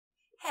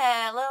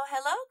Hello,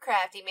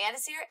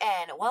 CraftingMantis here,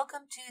 and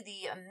welcome to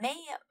the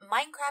May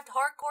Minecraft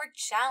Hardcore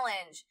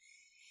Challenge.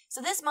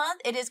 So this month,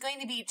 it is going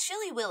to be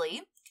Chilly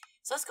Willy.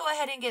 So let's go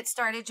ahead and get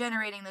started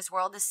generating this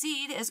world. The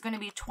seed is going to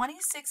be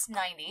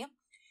 2690. We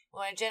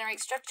want to generate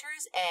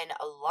structures and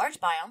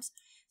large biomes.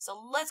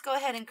 So let's go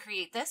ahead and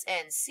create this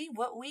and see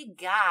what we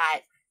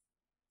got.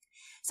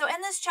 So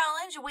in this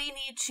challenge, we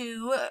need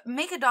to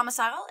make a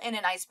domicile in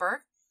an iceberg.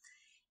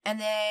 And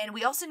then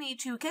we also need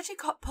to catch a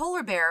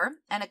polar bear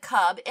and a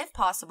cub, if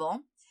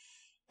possible.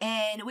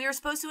 And we are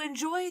supposed to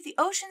enjoy the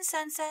ocean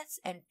sunsets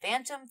and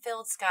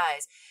phantom-filled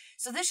skies.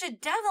 So this should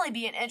definitely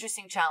be an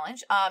interesting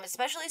challenge,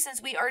 especially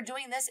since we are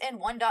doing this in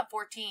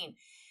 1.14.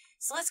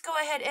 So let's go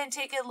ahead and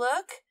take a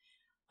look.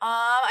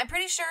 I'm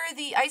pretty sure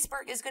the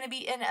iceberg is going to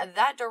be in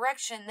that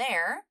direction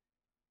there.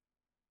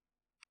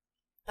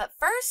 But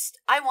first,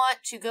 I want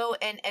to go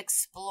and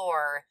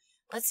explore.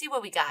 Let's see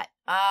what we got.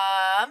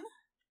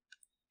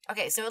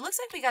 Okay, so it looks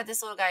like we got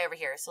this little guy over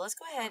here. So let's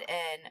go ahead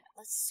and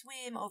let's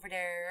swim over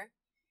there.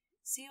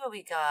 See what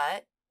we got.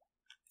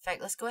 In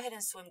fact, let's go ahead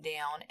and swim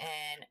down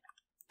and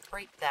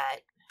break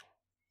that.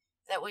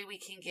 That way we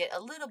can get a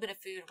little bit of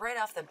food right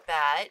off the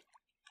bat.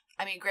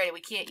 I mean, granted,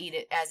 we can't eat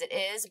it as it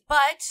is,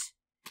 but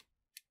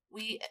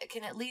we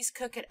can at least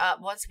cook it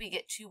up once we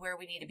get to where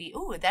we need to be.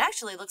 Ooh, that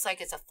actually looks like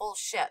it's a full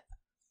ship.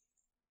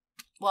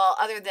 Well,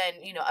 other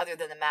than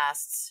the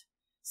masts.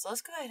 So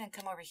let's go ahead and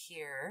come over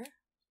here.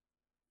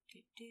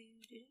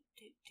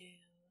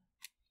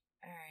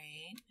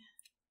 Alright.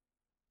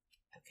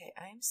 Okay,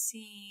 I'm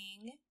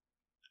seeing,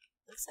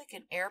 looks like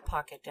an air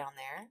pocket down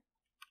there.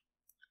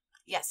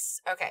 Yes,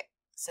 okay.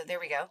 So there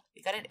we go.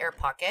 We got an air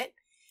pocket.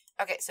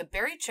 Okay, so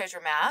buried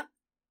treasure map.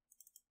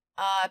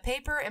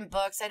 Paper and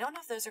books. I don't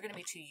know if those are going to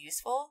be too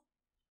useful.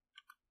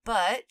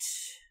 But,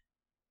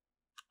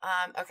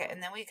 okay,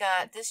 and then we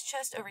got this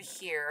chest over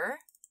here.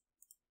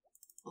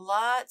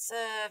 Lots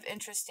of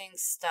interesting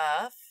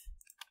stuff.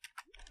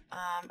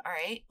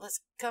 Alright,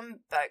 let's come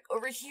back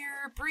over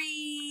here.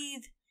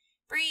 Breathe.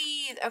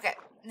 Breathe. Okay,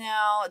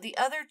 now the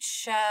other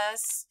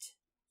chest,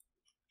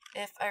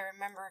 if I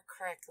remember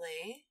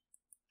correctly.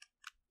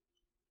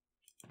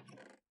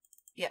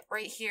 Yeah,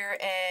 right here,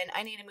 and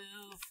I need to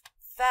move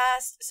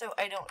fast so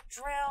I don't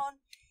drown.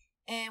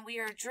 And we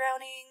are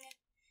drowning.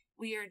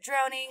 We are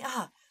drowning.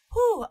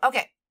 Whew,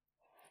 okay.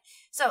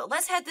 So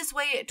let's head this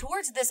way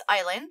towards this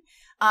island.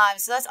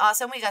 So that's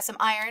awesome. We got some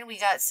iron. We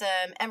got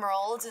some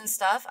emeralds and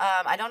stuff.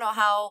 I don't know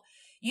how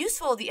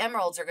useful the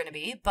emeralds are going to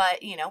be,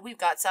 but, we've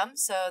got some.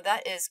 So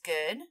that is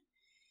good.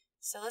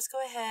 So let's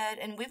go ahead.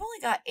 And we've only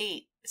got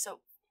 8. So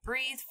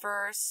breathe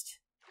first.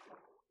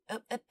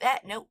 Up,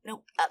 nope.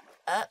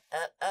 Up.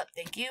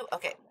 Thank you.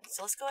 Okay.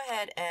 So let's go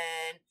ahead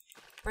and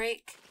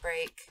break.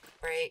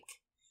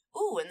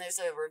 Ooh, and there's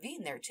a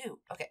ravine there too.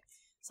 Okay.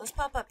 So let's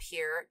pop up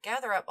here.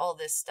 Gather up all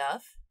this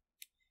stuff.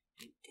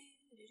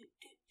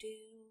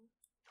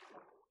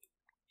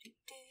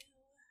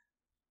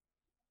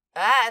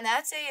 And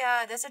that's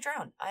a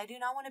drown. I do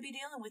not want to be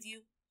dealing with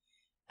you.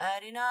 I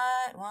do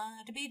not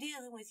want to be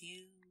dealing with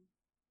you.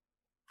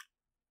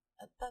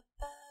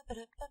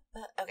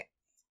 Okay.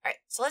 Alright,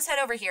 so let's head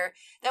over here.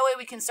 That way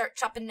we can start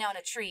chopping down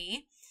a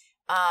tree.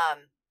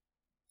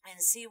 And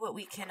see what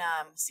we can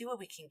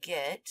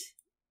get.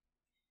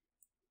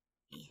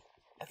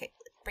 Okay.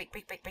 Break.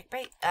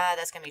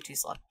 That's gonna be too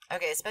slow.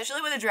 Okay,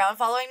 especially with a drown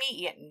following me.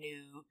 Yeah,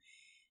 no.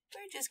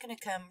 We're just gonna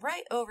come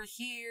right over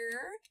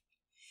here.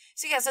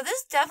 So yeah, so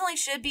this definitely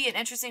should be an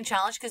interesting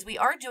challenge because we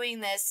are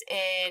doing this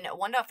in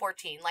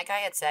 1.14, like I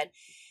had said.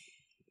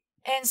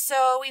 And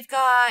so we've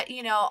got,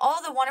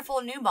 all the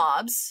wonderful new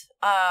mobs.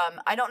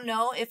 I don't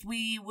know if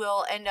we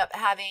will end up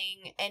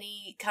having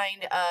any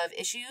kind of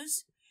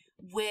issues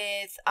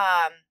with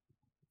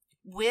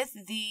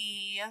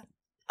the,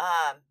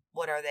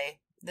 what are they?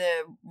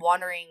 The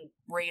wandering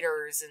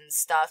raiders and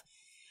stuff.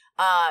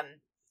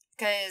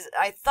 Because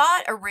I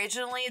thought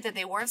originally that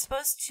they weren't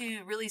supposed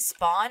to really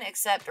spawn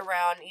except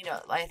around,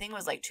 I think it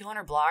was like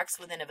 200 blocks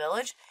within a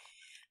village.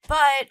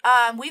 But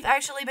we've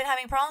actually been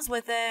having problems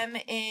with them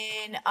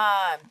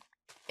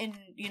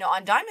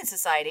on Diamond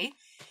Society.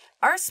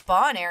 Our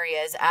spawn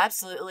area is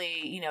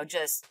absolutely,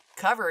 just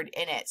covered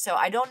in it. So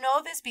I don't know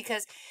if it's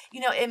because,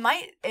 it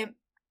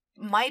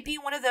might be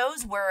one of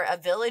those where a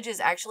village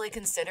is actually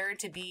considered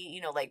to be,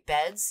 like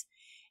beds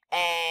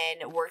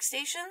and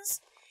workstations.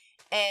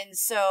 And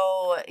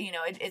so,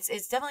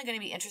 it's definitely going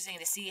to be interesting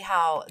to see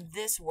how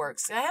this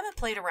works. I haven't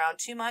played around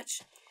too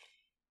much,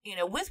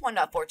 with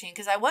 1.14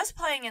 because I was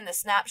playing in the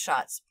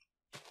snapshots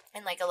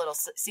in like a little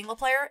single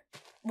player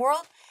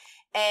world.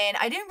 And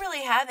I didn't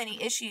really have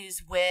any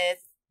issues with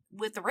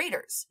the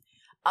raiders.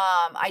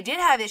 I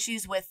did have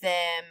issues with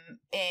them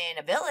in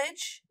a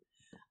village.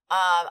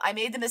 I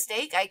made the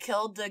mistake. I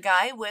killed the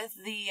guy with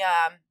the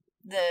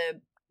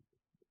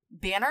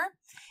banner,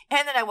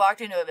 and then I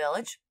walked into a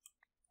village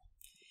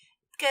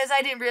because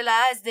I didn't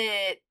realize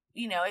that,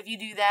 if you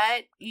do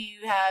that,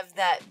 you have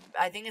that,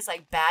 I think it's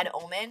like bad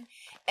omen,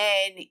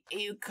 and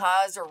you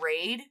cause a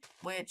raid,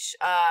 which,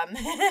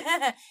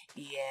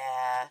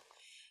 yeah,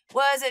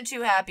 wasn't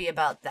too happy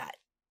about that.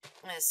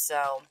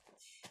 So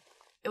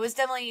it was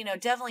definitely, you know,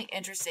 definitely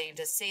interesting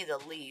to say the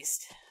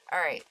least. All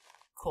right,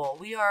 cool.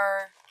 We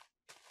are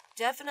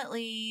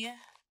definitely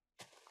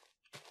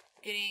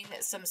getting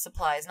some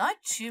supplies.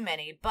 Not too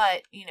many,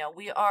 but, you know,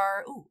 we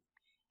are... Ooh,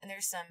 and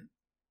there's some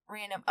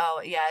random...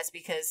 Oh, yeah, it's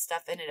because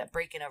stuff ended up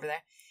breaking over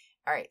there.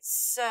 All right,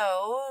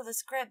 so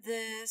let's grab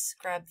this,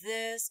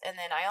 and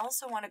then I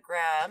also want to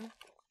grab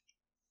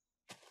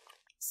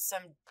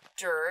some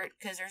dirt,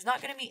 because there's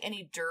not going to be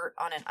any dirt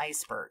on an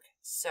iceberg.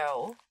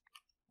 So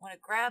I want to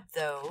grab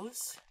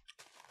those.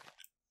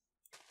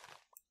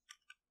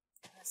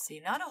 Let's see,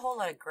 not a whole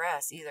lot of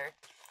grass either.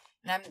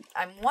 And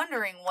I'm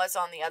wondering what's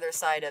on the other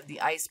side of the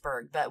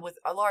iceberg, but with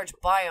a large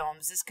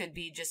biomes, this could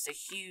be just a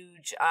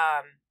huge,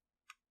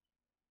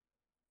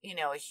 you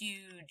know, a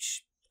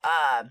huge,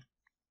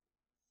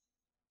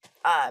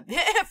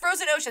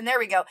 frozen ocean. There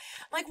we go. I'm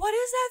like, what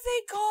is that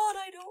thing called?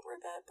 I don't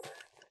remember.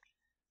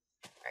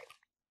 All right.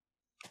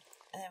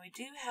 And then we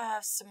do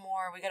have some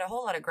more. We got a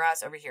whole lot of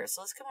grass over here.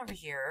 So let's come over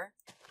here.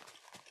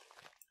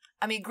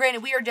 I mean,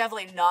 granted, we are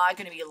definitely not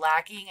going to be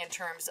lacking in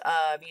terms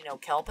of, you know,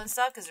 kelp and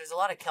stuff, because there's a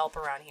lot of kelp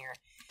around here.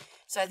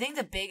 So I think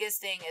the biggest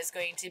thing is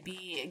going to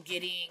be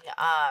getting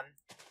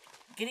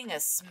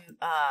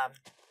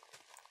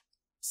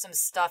some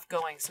stuff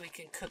going so we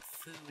can cook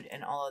food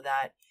and all of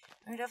that.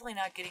 We're definitely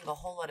not getting a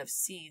whole lot of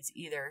seeds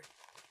either.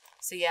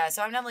 So yeah,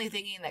 so I'm definitely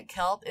thinking that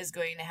kelp is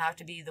going to have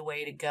to be the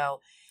way to go.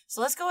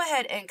 So let's go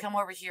ahead and come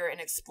over here and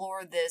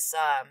explore this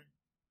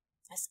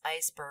this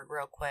iceberg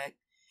real quick.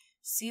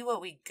 See what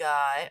we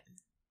got.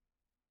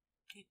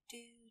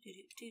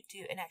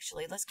 And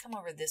actually, let's come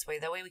over this way.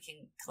 That way we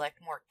can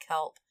collect more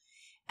kelp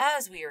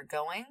as we are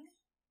going.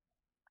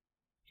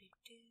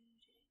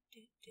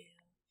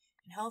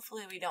 And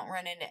hopefully we don't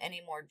run into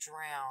any more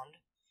drowned.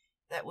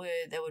 That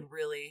would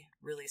really,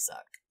 really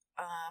suck.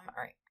 All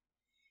right.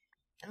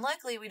 And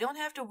luckily, we don't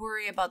have to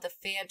worry about the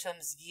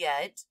phantoms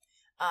yet.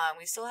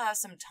 We still have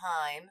some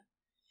time.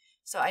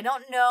 So I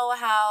don't know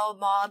how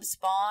mobs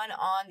spawn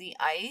on the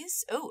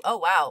ice. Oh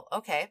wow.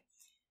 Okay.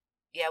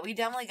 Yeah, we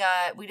definitely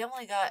got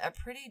a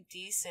pretty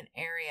decent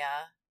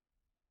area.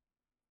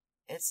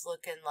 It's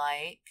looking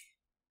like.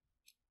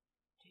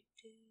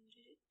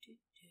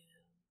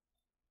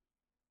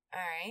 All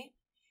right.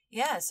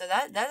 Yeah, so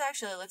that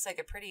actually looks like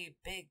a pretty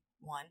big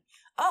one.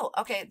 Oh,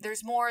 okay.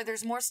 There's more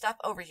stuff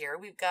over here.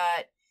 We've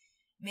got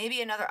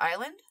maybe another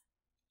island.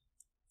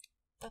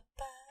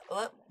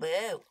 Whoa.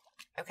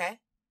 Okay.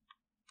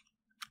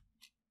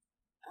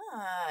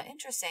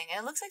 Interesting. And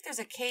it looks like there's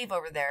a cave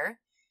over there.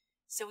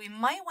 So we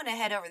might want to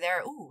head over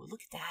there. Ooh,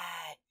 look at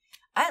that.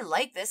 I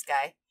like this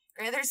guy.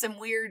 Granted, there's some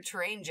weird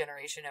terrain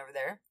generation over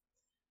there.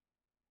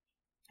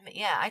 But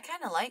yeah, I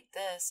kind of like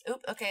this.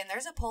 Oop, okay, and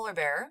there's a polar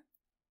bear.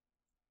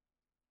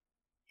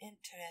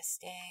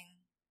 Interesting.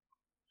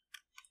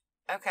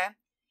 Okay.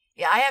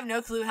 Yeah, I have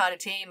no clue how to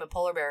tame a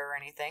polar bear or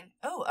anything.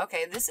 Oh,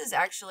 okay, this is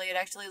actually, it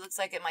actually looks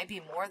like it might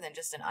be more than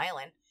just an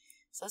island.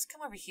 So let's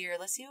come over here.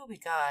 Let's see what we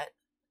got.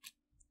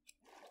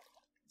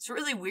 It's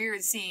really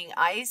weird seeing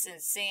ice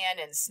and sand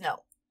and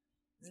snow.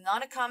 It's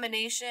not a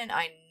combination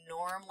I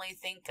normally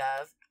think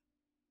of.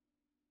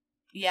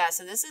 Yeah,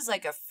 so this is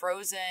like a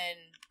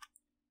frozen,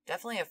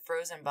 definitely a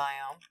frozen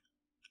biome.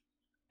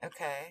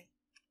 Okay.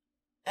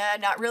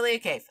 Not really a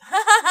cave.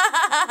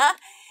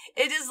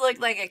 It just looked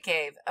like a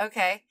cave.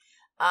 Okay.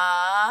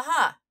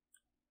 Uh-huh.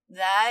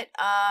 That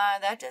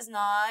does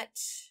not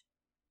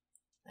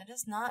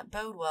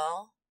bode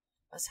well.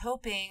 I was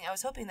hoping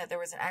that there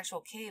was an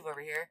actual cave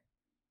over here.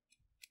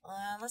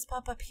 Let's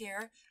pop up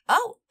here.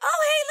 Oh,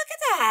 hey, look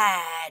at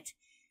that.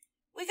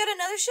 We got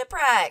another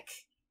shipwreck.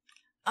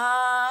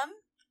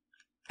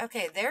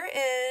 Okay, there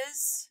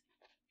is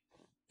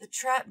the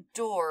trap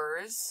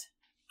doors.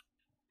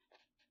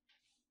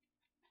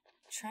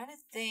 I'm trying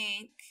to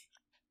think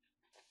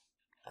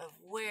of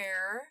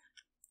where.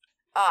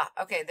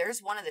 Okay,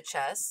 there's one of the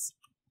chests.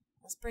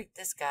 Let's break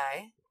this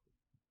guy.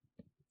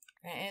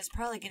 And it's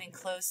probably getting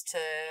close to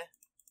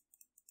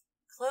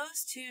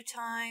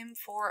time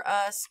for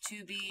us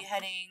to be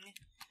heading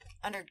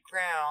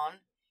underground.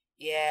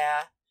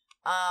 Yeah.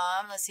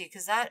 Let's see,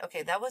 because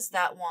that was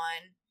that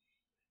one.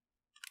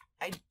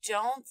 I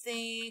don't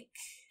think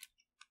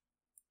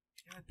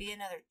there would be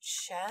another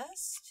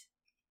chest.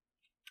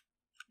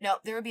 No,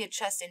 there would be a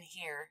chest in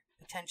here,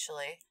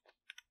 potentially.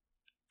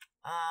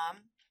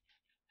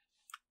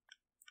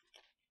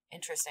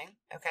 Interesting.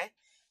 Okay.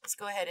 Let's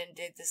go ahead and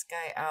dig this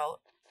guy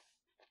out.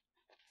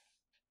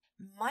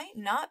 Might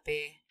not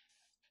be.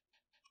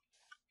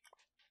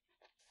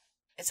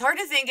 It's hard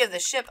to think of the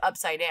ship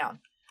upside down.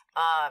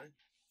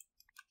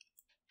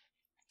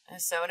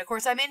 And of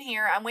course, I'm in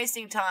here. I'm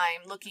wasting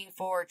time looking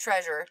for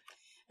treasure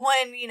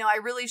when, you know, I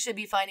really should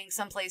be finding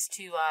someplace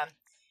to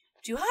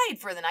hide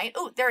for the night.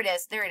 Oh, there it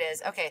is. There it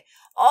is. Okay.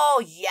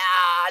 Oh,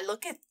 yeah.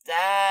 Look at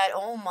that.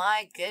 Oh,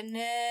 my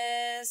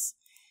goodness.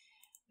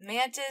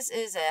 Mantis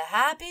is a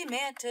happy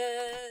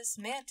mantis.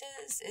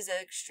 Mantis is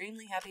an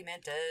extremely happy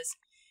mantis.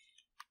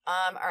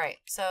 All right.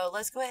 So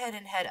let's go ahead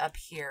and head up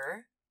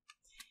here.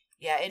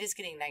 Yeah, it is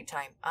getting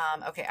nighttime.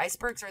 Okay,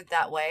 icebergs are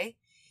that way.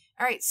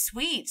 All right,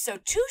 sweet. So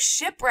 2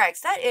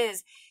 shipwrecks. That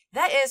is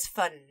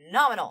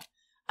phenomenal.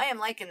 I am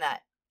liking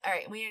that. All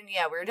right, we're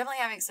definitely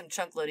having some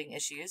chunk loading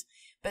issues,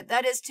 but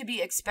that is to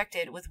be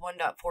expected with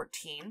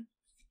 1.14.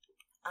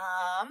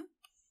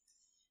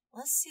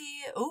 Let's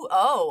see.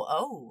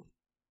 Oh.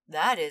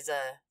 That is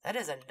a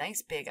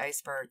nice big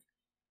iceberg.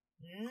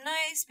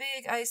 Nice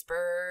big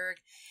iceberg.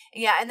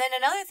 Yeah, and then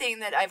another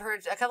thing that I've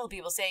heard a couple of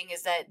people saying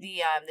is that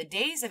the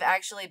days have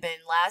actually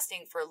been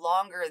lasting for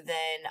longer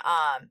than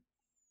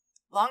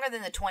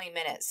the 20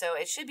 minutes. So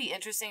it should be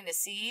interesting to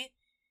see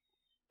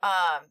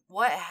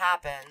what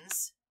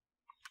happens.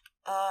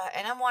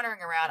 And I'm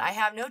wandering around. I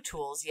have no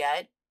tools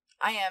yet.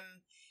 I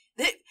am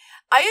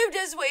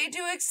just way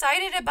too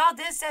excited about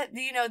this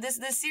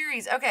this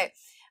series. Okay.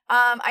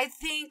 I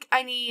think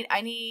I need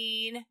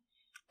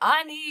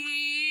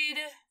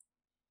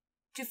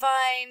to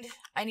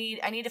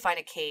find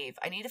a cave.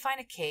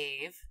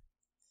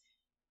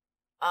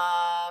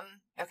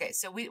 Okay,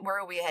 so where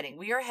are we heading?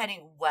 We are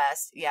heading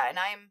west. Yeah, and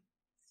I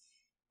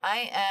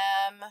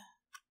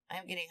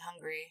am getting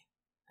hungry.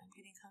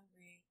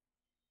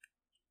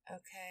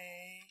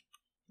 Okay.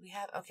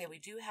 We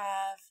do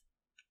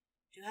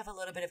have a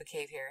little bit of a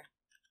cave here.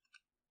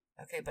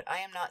 Okay, but I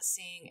am not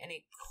seeing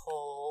any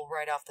coal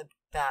right off the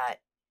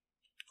bat.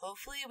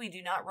 Hopefully we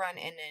do not run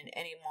into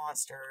any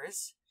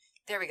monsters.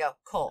 There we go.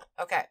 Coal.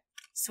 Okay.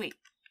 Sweet.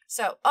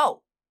 So,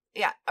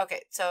 yeah.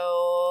 Okay.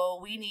 So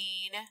we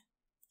need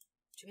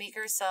to make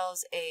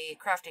ourselves a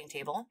crafting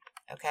table.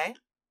 Okay.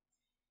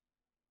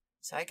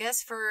 So I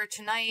guess for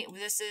tonight,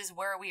 this is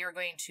where we are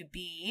going to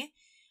be.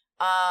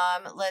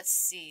 Let's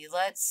see.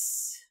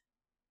 Let's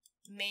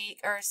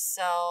make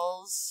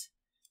ourselves...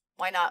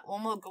 Why not?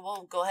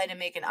 We'll go ahead and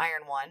make an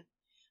iron one.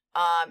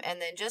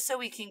 And then just so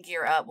we can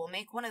gear up, we'll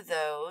make one of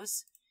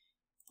those.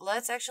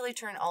 Let's actually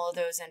turn all of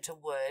those into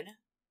wood.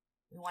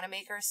 We want to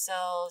make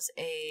ourselves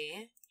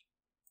a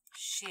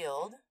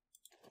shield.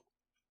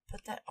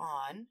 Put that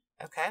on.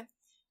 Okay.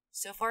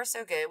 So far,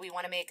 so good. We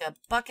want to make a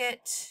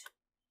bucket.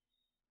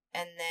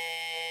 And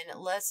then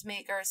let's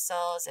make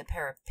ourselves a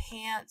pair of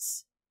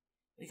pants.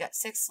 We got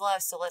 6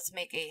 left, so let's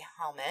make a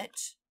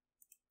helmet.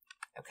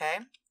 Okay.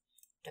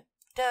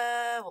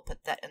 We'll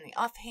put that in the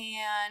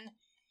offhand.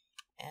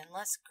 And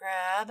let's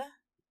grab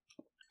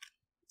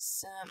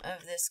some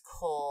of this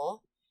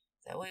coal.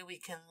 That way we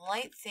can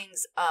light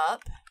things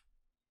up.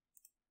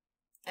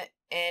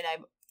 And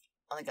I've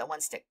only got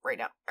 1 stick right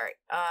now. Alright.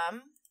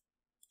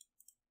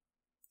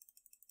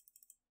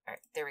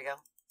 Alright, there we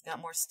go. Got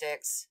more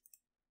sticks.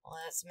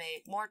 Let's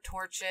make more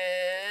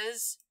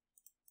torches.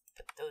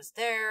 Put those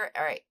there.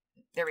 Alright,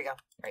 there we go.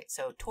 Alright,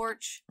 so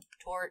torch.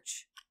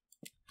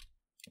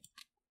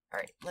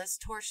 Alright, let's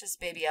torch this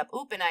baby up.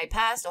 Oop, and I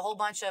passed a whole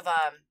bunch of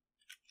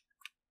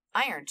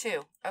iron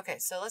too. Okay,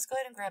 so let's go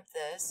ahead and grab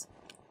this.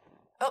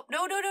 Oh,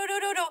 no.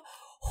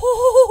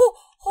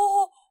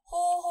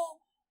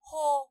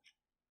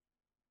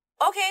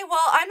 Okay,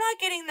 well, I'm not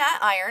getting that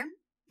iron.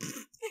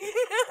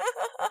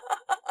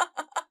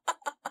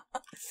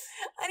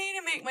 I need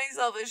to make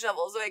myself a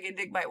shovel so I can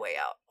dig my way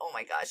out. Oh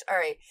my gosh. All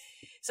right.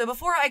 So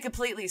before I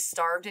completely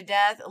starve to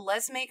death,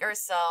 let's make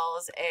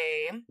ourselves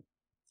a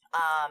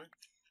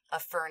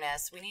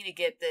furnace. We need to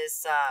get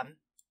this,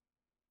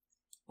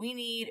 we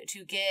need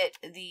to get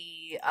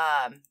the,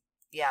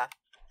 yeah,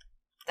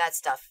 that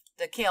stuff.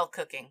 The kale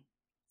cooking.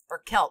 Or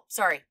kelp.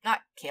 Sorry,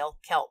 not kale,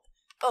 kelp.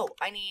 Oh,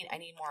 I need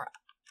more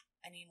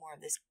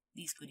of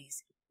these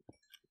goodies.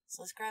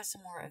 So let's grab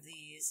some more of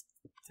these.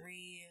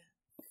 3,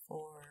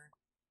 4,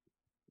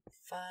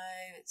 5,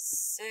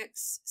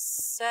 6,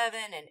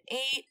 7, and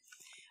 8.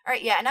 All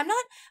right, yeah, and I'm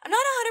not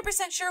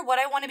 100% sure what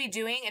I want to be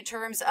doing in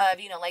terms of,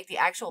 like the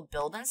actual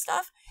build and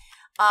stuff.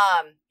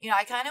 I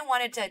kind of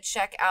wanted to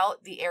check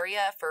out the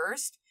area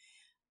first,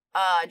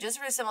 just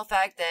for the simple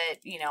fact that,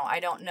 I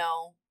don't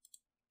know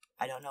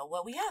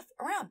what we have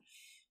around.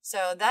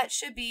 So that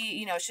should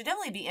be, should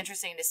definitely be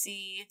interesting to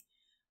see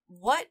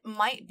what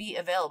might be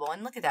available.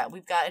 And look at that.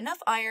 We've got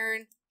enough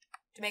iron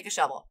to make a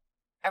shovel.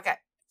 Okay,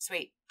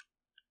 sweet.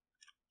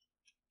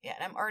 Yeah,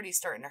 and I'm already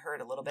starting to hurt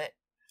a little bit.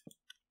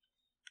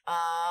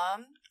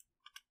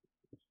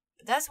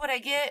 That's what I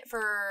get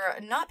for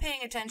not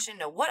paying attention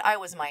to what I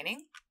was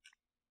mining.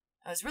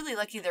 I was really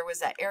lucky there was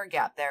that air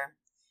gap there.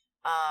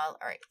 All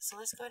right, so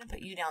let's go ahead and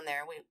put you down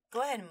there. We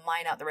go ahead and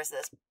mine out the rest of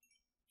this.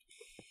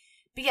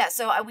 But yeah,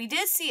 so we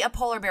did see a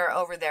polar bear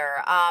over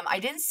there. I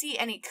didn't see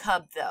any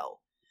cub though.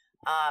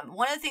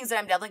 One of the things that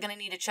I'm definitely going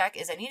to need to check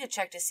is I need to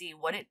check to see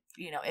what it,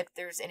 if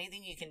there's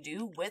anything you can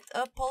do with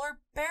a polar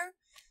bear.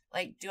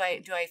 Like, do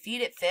I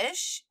feed it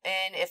fish?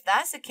 And if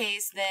that's the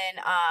case,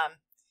 then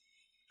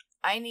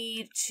I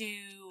need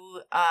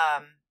to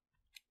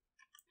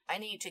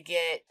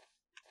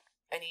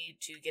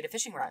get a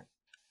fishing rod.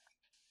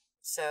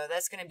 So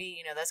that's gonna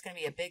be, that's gonna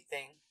be a big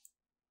thing.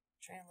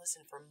 Try and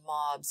listen for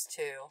mobs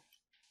too.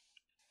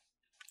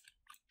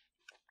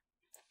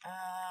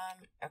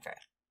 Okay.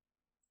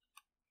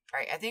 All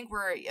right, I think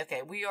we're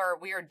okay. We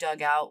are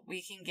dug out.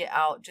 We can get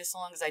out just as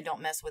long as I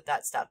don't mess with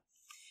that stuff.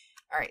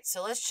 All right,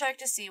 so let's check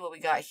to see what we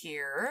got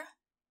here.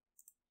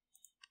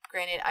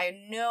 Granted,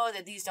 I know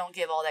that these don't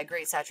give all that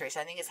great saturation.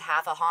 I think it's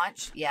half a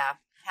haunch. Yeah,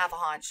 half a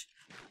haunch.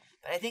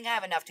 But I think I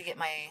have enough to get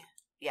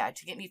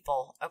to get me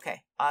full.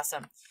 Okay,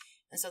 awesome.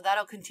 And so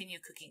that'll continue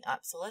cooking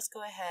up. So let's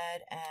go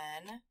ahead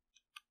and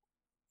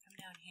come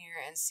down here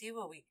and see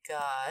what we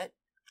got.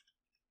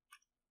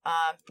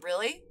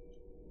 Really?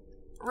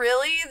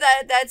 Really?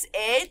 That's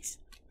it?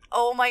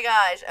 Oh my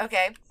gosh.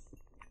 Okay.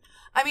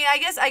 I mean, I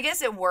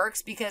guess it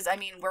works because I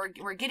mean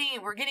we're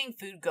getting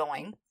food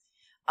going,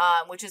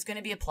 which is going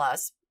to be a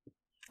plus.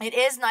 It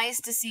is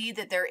nice to see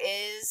that there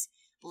is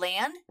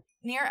land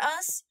near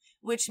us,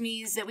 which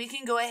means that we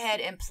can go ahead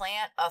and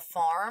plant a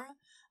farm.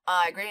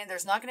 Granted,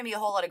 there's not going to be a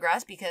whole lot of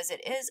grass because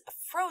it is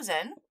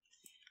frozen,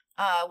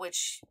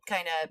 which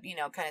kind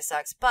of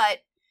sucks,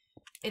 but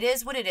it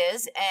is what it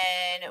is,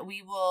 and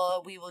we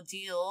will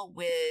deal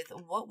with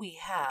what we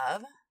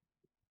have.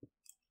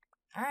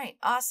 All right,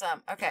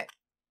 awesome. Okay,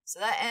 so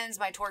that ends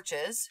my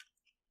torches.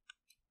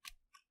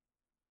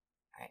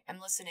 All right,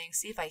 I'm listening.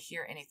 See if I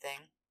hear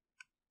anything.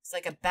 It's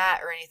like a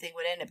bat or anything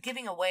would end up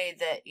giving away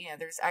that, you know,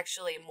 there's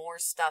actually more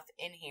stuff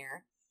in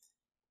here.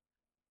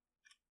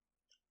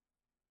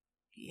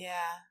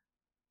 Yeah.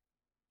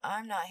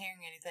 I'm not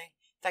hearing anything.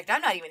 In fact,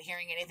 I'm not even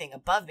hearing anything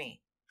above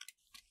me.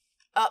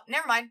 Oh,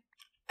 never mind.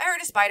 I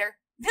heard a spider.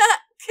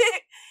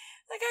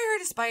 Like I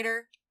heard a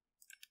spider.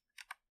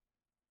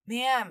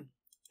 Man,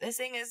 this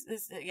thing is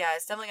yeah,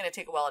 it's definitely going to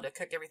take a while to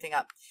cook everything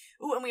up.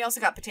 Ooh, and we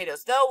also got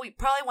potatoes. Though we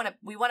probably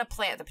want to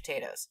plant the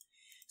potatoes.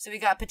 So we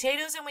got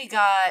potatoes and we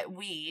got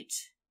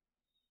wheat.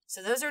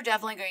 So those are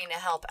definitely going to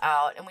help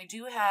out. And we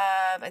do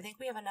have, I think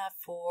we have enough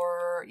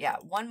for, yeah,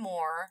 one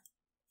more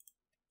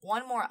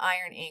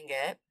iron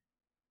ingot.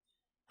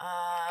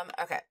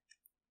 Okay.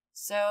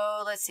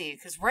 So let's see,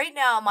 because right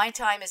now my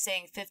time is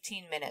saying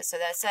 15 minutes. So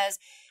that says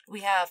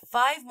we have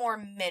 5 more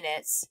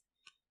minutes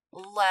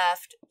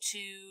left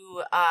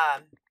to,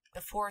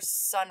 before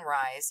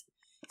sunrise.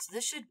 So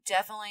this should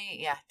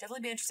definitely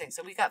be interesting.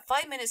 So we got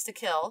 5 minutes to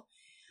kill.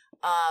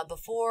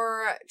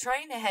 Before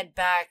trying to head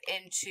back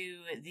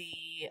into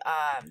the,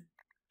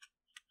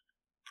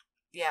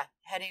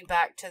 heading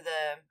back to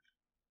the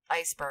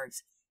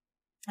icebergs.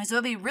 And so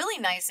it'd be really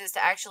nice is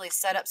to actually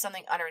set up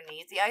something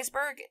underneath the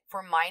iceberg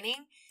for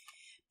mining.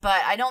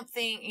 But I don't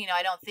think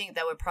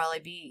that would probably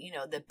be,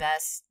 the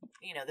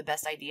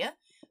best idea.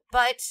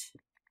 But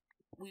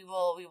we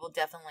will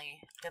definitely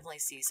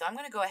see. So I'm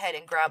going to go ahead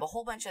and grab a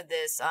whole bunch of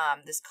this,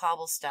 this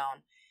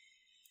cobblestone.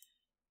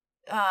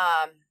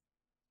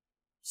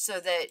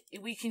 So that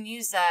we can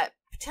use that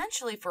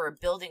potentially for a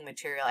building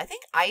material. I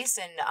think ice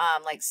and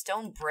like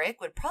stone brick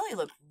would probably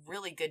look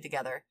really good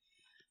together.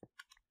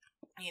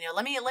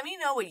 Let me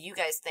know what you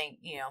guys think.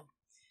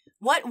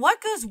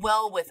 What goes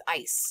well with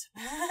ice,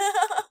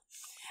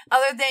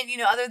 other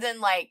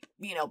than like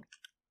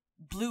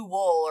blue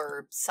wool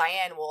or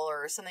cyan wool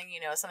or something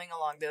something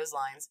along those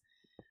lines.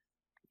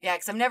 Yeah,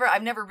 because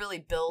I've never really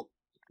built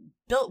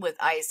with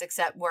ice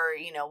except where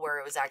where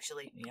it was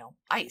actually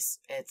ice.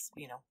 It's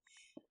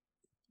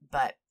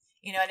But,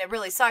 and it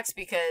really sucks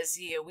because,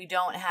 we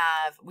don't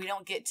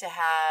get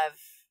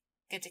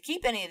to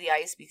keep any of the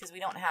ice because we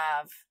don't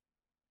have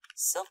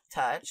silk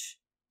touch.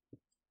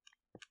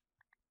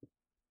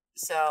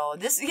 So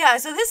this is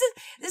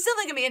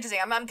definitely gonna be interesting.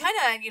 I'm kind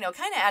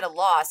of at a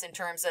loss in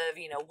terms of,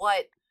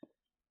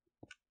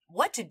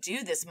 what to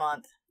do this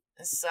month.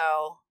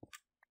 So,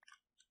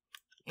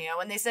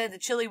 when they said the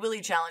Chili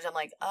Willy challenge, I'm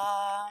like,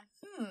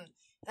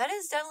 That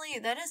is definitely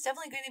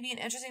going to be an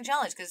interesting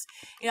challenge because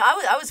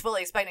I was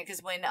fully expecting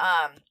because when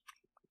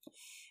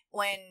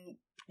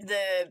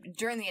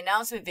during the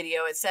announcement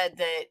video it said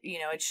that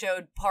it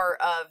showed part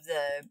of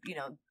the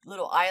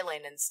little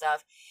island and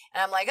stuff,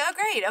 and I'm like, oh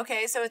great,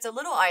 okay, so it's a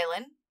little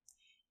island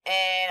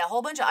and a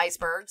whole bunch of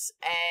icebergs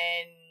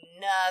and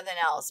nothing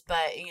else,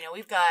 but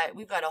we've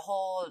got a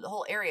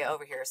whole area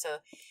over here, so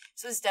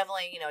it's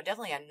definitely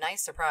definitely a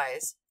nice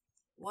surprise.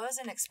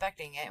 Wasn't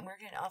expecting it, and we're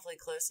getting awfully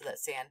close to that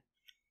sand.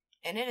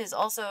 And it is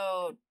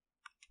also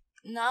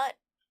not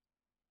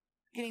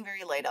getting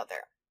very light out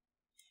there.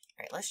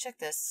 All right, let's check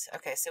this.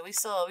 Okay, so we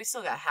still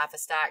got half a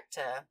stack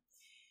to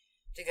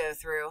go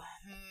through.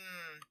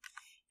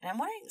 And I'm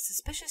wondering,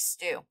 suspicious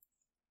stew.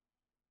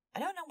 I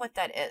don't know what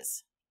that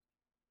is.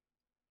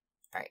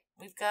 All right,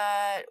 we've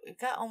got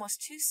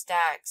almost 2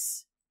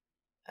 stacks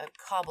of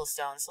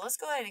cobblestone. So let's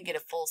go ahead and get a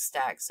full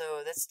stack.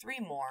 So that's 3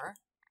 more.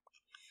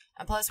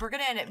 And plus, we're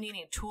gonna end up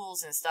needing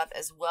tools and stuff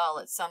as well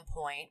at some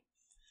point.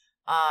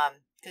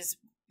 Because,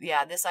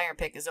 yeah, this iron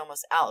pick is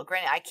almost out.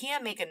 Granted, I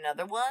can't make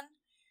another one.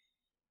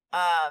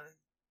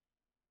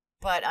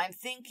 But I'm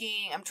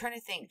trying to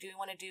think, do we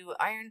want to do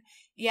iron?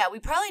 Yeah, we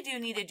probably do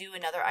need to do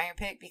another iron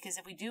pick because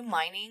if we do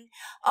mining,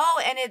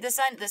 oh, and the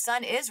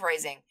sun is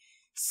rising.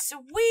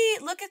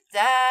 Sweet, look at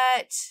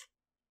that.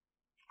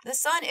 The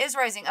sun is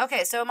rising.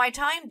 Okay, so my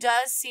time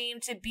does seem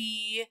to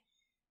be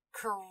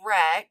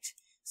correct.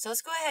 So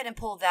let's go ahead and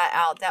pull that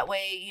out. That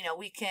way,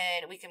 we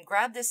can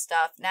grab this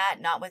stuff.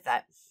 Not with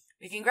that.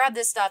 We can grab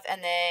this stuff,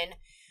 and then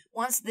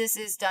once this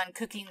is done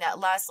cooking that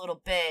last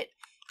little bit,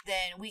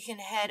 then we can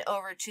head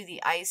over to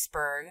the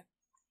iceberg.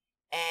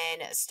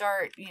 and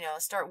start, you know,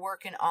 start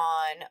working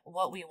on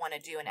what we want to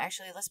do. And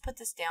actually, let's put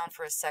this down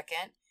for a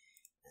second.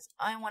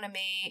 I want to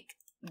make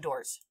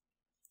doors.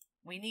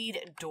 We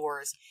need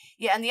doors.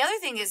 Yeah, and the other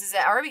thing is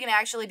that are we going to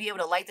actually be able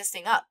to light this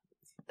thing up?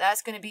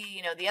 That's going to be,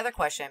 you know, the other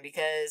question,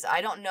 because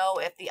I don't know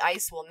if the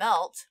ice will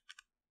melt.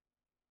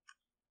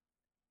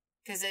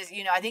 Because,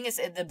 you know, I think it's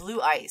the blue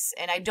ice.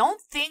 And I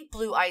don't think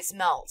blue ice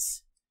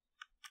melts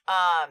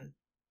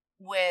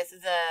with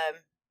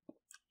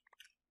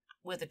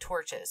the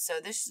torches. So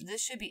this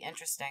should be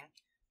interesting.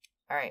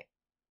 All right.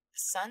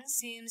 Sun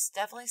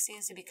definitely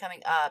seems to be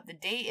coming up. The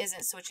day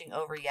isn't switching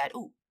over yet.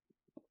 Ooh.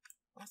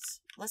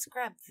 Let's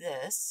grab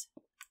this.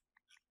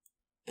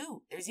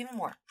 Ooh, there's even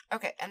more.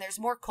 Okay, and there's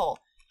more coal.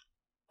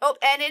 Oh,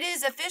 and it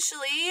is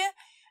officially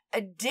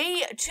a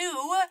day 2.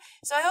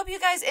 So I hope you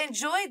guys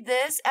enjoyed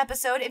this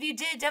episode. If you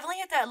did, definitely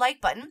hit that like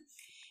button.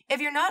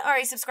 If you're not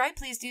already subscribed,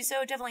 please do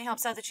so. It definitely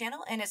helps out the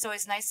channel, and it's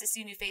always nice to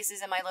see new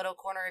faces in my little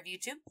corner of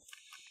YouTube.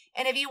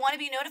 And if you want to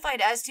be notified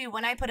as to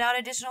when I put out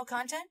additional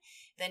content,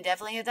 then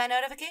definitely hit that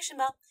notification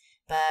bell.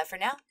 But for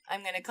now,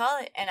 I'm going to call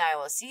it, and I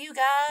will see you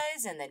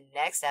guys in the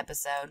next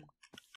episode.